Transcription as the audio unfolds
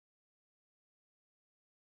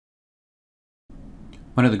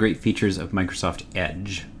One of the great features of Microsoft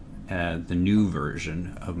Edge, the new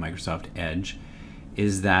version of Microsoft Edge,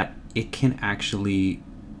 is that it can actually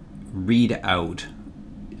read out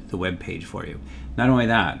the web page for you. Not only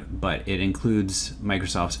that, but it includes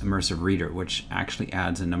Microsoft's Immersive Reader, which actually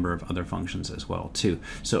adds a number of other functions as well too.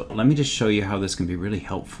 So let me just show you how this can be really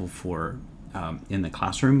helpful for in the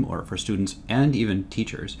classroom or for students and even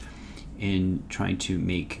teachers in trying to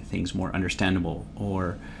make things more understandable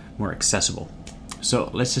or more accessible.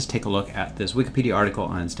 So let's just take a look at this Wikipedia article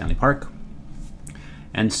on Stanley Park.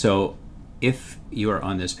 And so if you are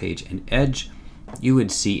on this page in Edge, you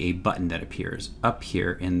would see a button that appears up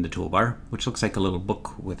here in the toolbar, which looks like a little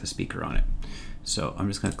book with a speaker on it. So I'm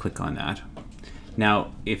just going to click on that.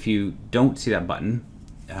 Now, if you don't see that button,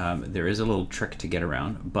 there is a little trick to get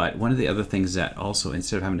around, but one of the other things that also,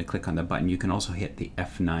 instead of having to click on the button, you can also hit the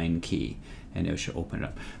F9 key and it should open it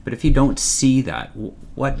up. But if you don't see that,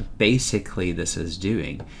 what basically this is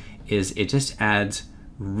doing is it just adds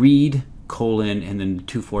read : and then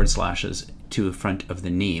 2 forward slashes to the front of the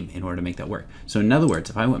name in order to make that work. So in other words,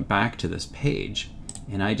 if I went back to this page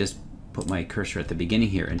and I just put my cursor at the beginning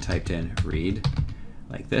here and typed in read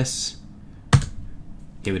like this,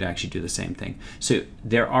 it would actually do the same thing. So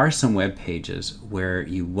there are some web pages where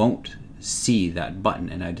you won't see that button,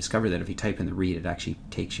 and I discovered that if you type in the read, it actually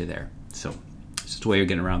takes you there. So it's just a way of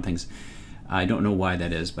getting around things. I don't know why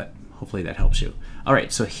that is, but hopefully that helps you. All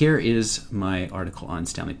right, so here is my article on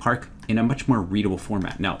Stanley Park in a much more readable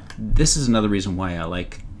format. Now, this is another reason why I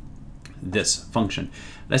like this function.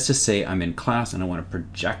 Let's just say I'm in class and I want to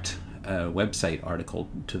project a website article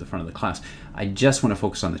to the front of the class. I just want to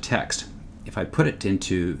focus on the text. If I put it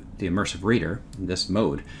into the Immersive Reader, in this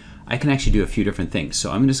mode, I can actually do a few different things.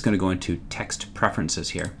 So I'm just going to go into text preferences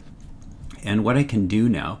here. And what I can do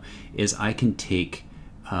now is I can take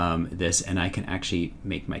this and I can actually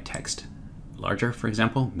make my text larger, for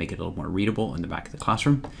example, make it a little more readable in the back of the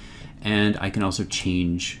classroom. And I can also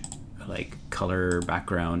change like color,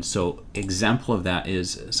 background. So example of that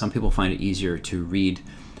is some people find it easier to read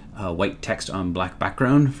white text on black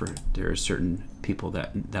background. There are certain people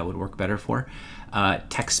that would work better for.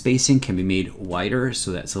 Text spacing can be made wider,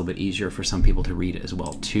 so that's a little bit easier for some people to read as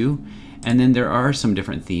well too. And then there are some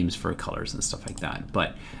different themes for colors and stuff like that,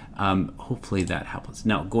 but hopefully that helps.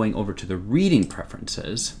 Now going over to the reading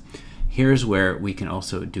preferences, here's where we can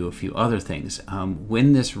also do a few other things.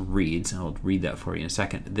 When this reads, and I'll read that for you in a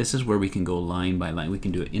second, this is where we can go line by line. We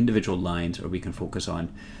can do individual lines, or we can focus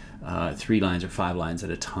on 3 lines or 5 lines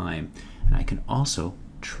at a time. And I can also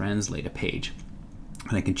translate a page.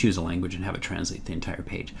 And I can choose a language and have it translate the entire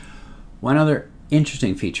page. One other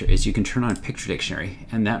interesting feature is you can turn on Picture Dictionary,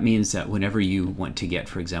 and that means that whenever you want to get,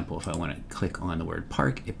 for example, if I want to click on the word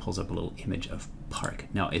park, it pulls up a little image of park.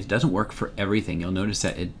 Now, it doesn't work for everything. You'll notice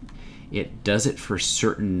that it does it for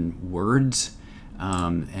certain words,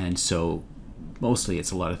 and so mostly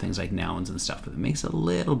it's a lot of things like nouns and stuff, but it makes it a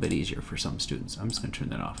little bit easier for some students. I'm just going to turn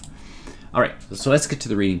that off. All right, so let's get to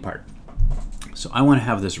the reading part. So I want to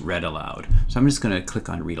have this read aloud. So I'm just going to click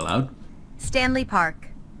on read aloud. Stanley Park.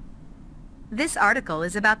 This article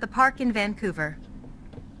is about the park in Vancouver.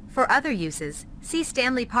 For other uses, see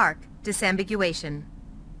Stanley Park, disambiguation.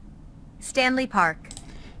 Stanley Park.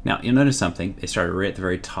 Now you'll notice something. It started right at the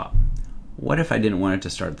very top. What if I didn't want it to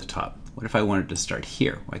start at the top? What if I wanted to start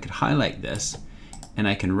here? Well, I could highlight this and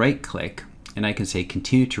I can right click and I can say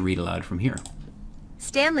continue to read aloud from here.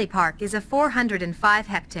 Stanley Park is a 405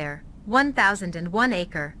 hectare, 1,001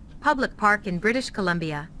 acre, public park in British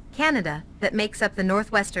Columbia, Canada, that makes up the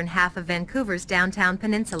northwestern half of Vancouver's downtown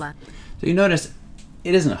peninsula. So you notice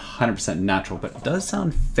it isn't 100% natural, but it does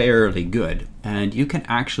sound fairly good. And you can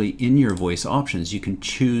actually, in your voice options, you can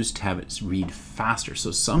choose to have it read faster.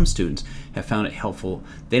 So some students have found it helpful.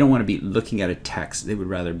 They don't want to be looking at a text. They would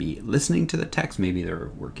rather be listening to the text. Maybe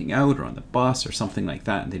they're working out or on the bus or something like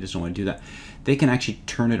that, and they just don't want to do that. They can actually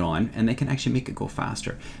turn it on and they can actually make it go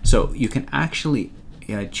faster. So you can actually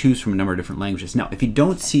choose from a number of different languages. Now, if you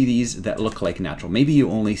don't see these that look like natural, maybe you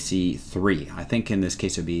only see 3. I think in this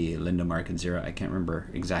case it would be Linda, Mark, and Zira. I can't remember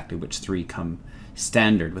exactly which 3 come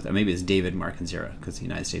standard with. Maybe it's David, Mark, and Zira, because the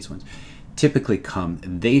United States ones typically come.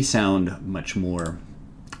 They sound much more,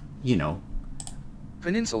 you know.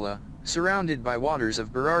 Peninsula, surrounded by waters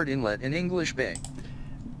of Burrard Inlet and English Bay.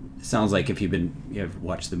 Sounds like if you've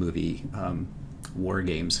watched the movie War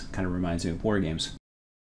Games. Kind of reminds me of War Games.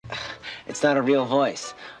 It's not a real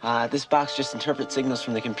voice. This box just interprets signals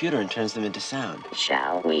from the computer and turns them into sound.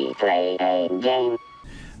 Shall we play a game?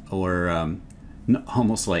 Or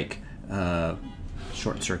almost like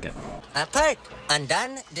Short Circuit. Apart,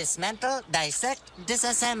 undone, dismantle, dissect,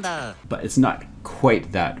 disassemble. But it's not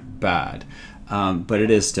quite that bad. but it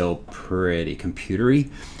is still pretty computery.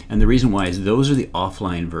 And the reason why is those are the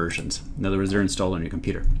offline versions. In other words, they're installed on your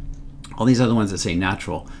computer. All these other ones that say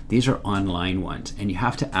natural, these are online ones, and you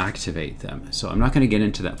have to activate them. So I'm not going to get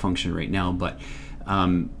into that function right now, but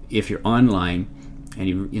if you're online and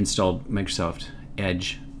you installed Microsoft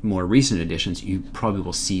Edge more recent editions, you probably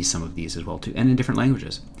will see some of these as well too, and in different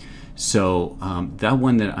languages. So that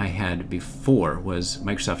one that I had before was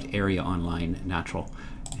Microsoft Area Online Natural,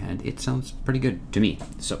 and it sounds pretty good to me.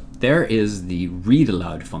 So there is the read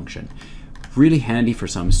aloud function. Really handy for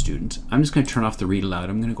some students. I'm just going to turn off the read aloud.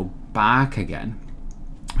 I'm going to go back again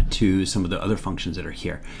to some of the other functions that are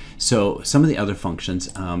here. So some of the other functions,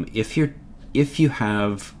 if you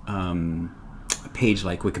have a page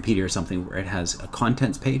like Wikipedia or something where it has a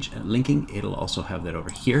contents page linking, it'll also have that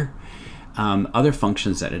over here. Other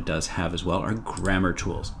functions that it does have as well are grammar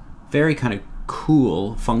tools. Very kind of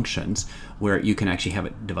cool functions where you can actually have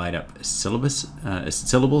it divide up syllables,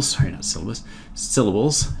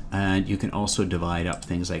 and you can also divide up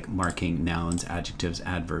things like marking nouns, adjectives,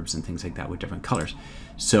 adverbs, and things like that with different colors.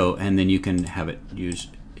 So, and then you can have it use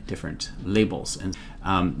different labels, and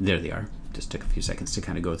there they are. Just took a few seconds to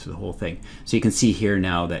kind of go through the whole thing. So you can see here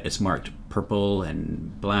now that it's marked purple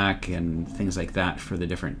and black and things like that for the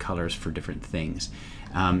different colors for different things.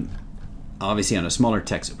 Obviously on a smaller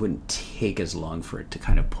text, it wouldn't take as long for it to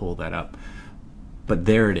kind of pull that up. But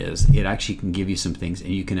there it is. It actually can give you some things, and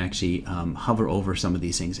you can actually hover over some of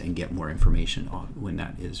these things and get more information when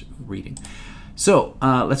that is reading. So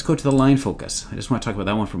let's go to the line focus. I just want to talk about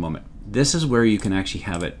that one for a moment. This is where you can actually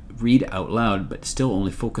have it read out loud, but still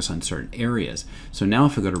only focus on certain areas. So now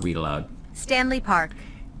if I go to read aloud, Stanley Park.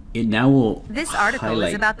 It now will This article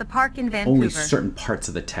is about the park in Vancouver. only certain parts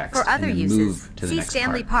of the text. For other and then uses, move to the see next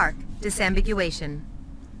Stanley part. Park, disambiguation.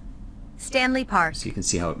 Stanley Park. So you can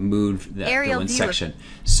see how it moved that Aerial one view section.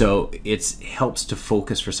 So it helps to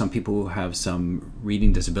focus for some people who have some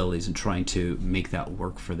reading disabilities and trying to make that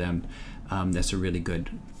work for them. That's a really good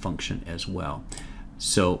function as well.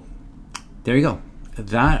 So there you go.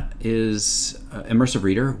 That is Immersive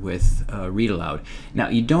Reader with Read Aloud. Now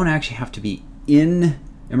you don't actually have to be in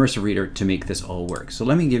Immersive Reader to make this all work. So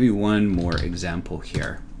let me give you one more example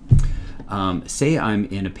here. Say I'm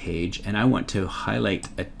in a page and I want to highlight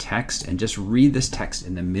a text and just read this text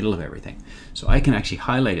in the middle of everything. So I can actually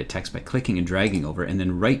highlight a text by clicking and dragging over and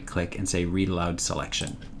then right click and say Read Aloud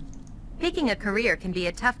Selection. Picking a career can be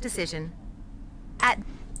a tough decision.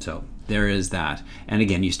 So there is that. And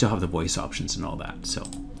again, you still have the voice options and all that. So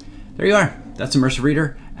there you are. That's Immersive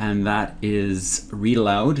Reader, and that is Read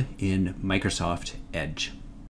Aloud in Microsoft Edge.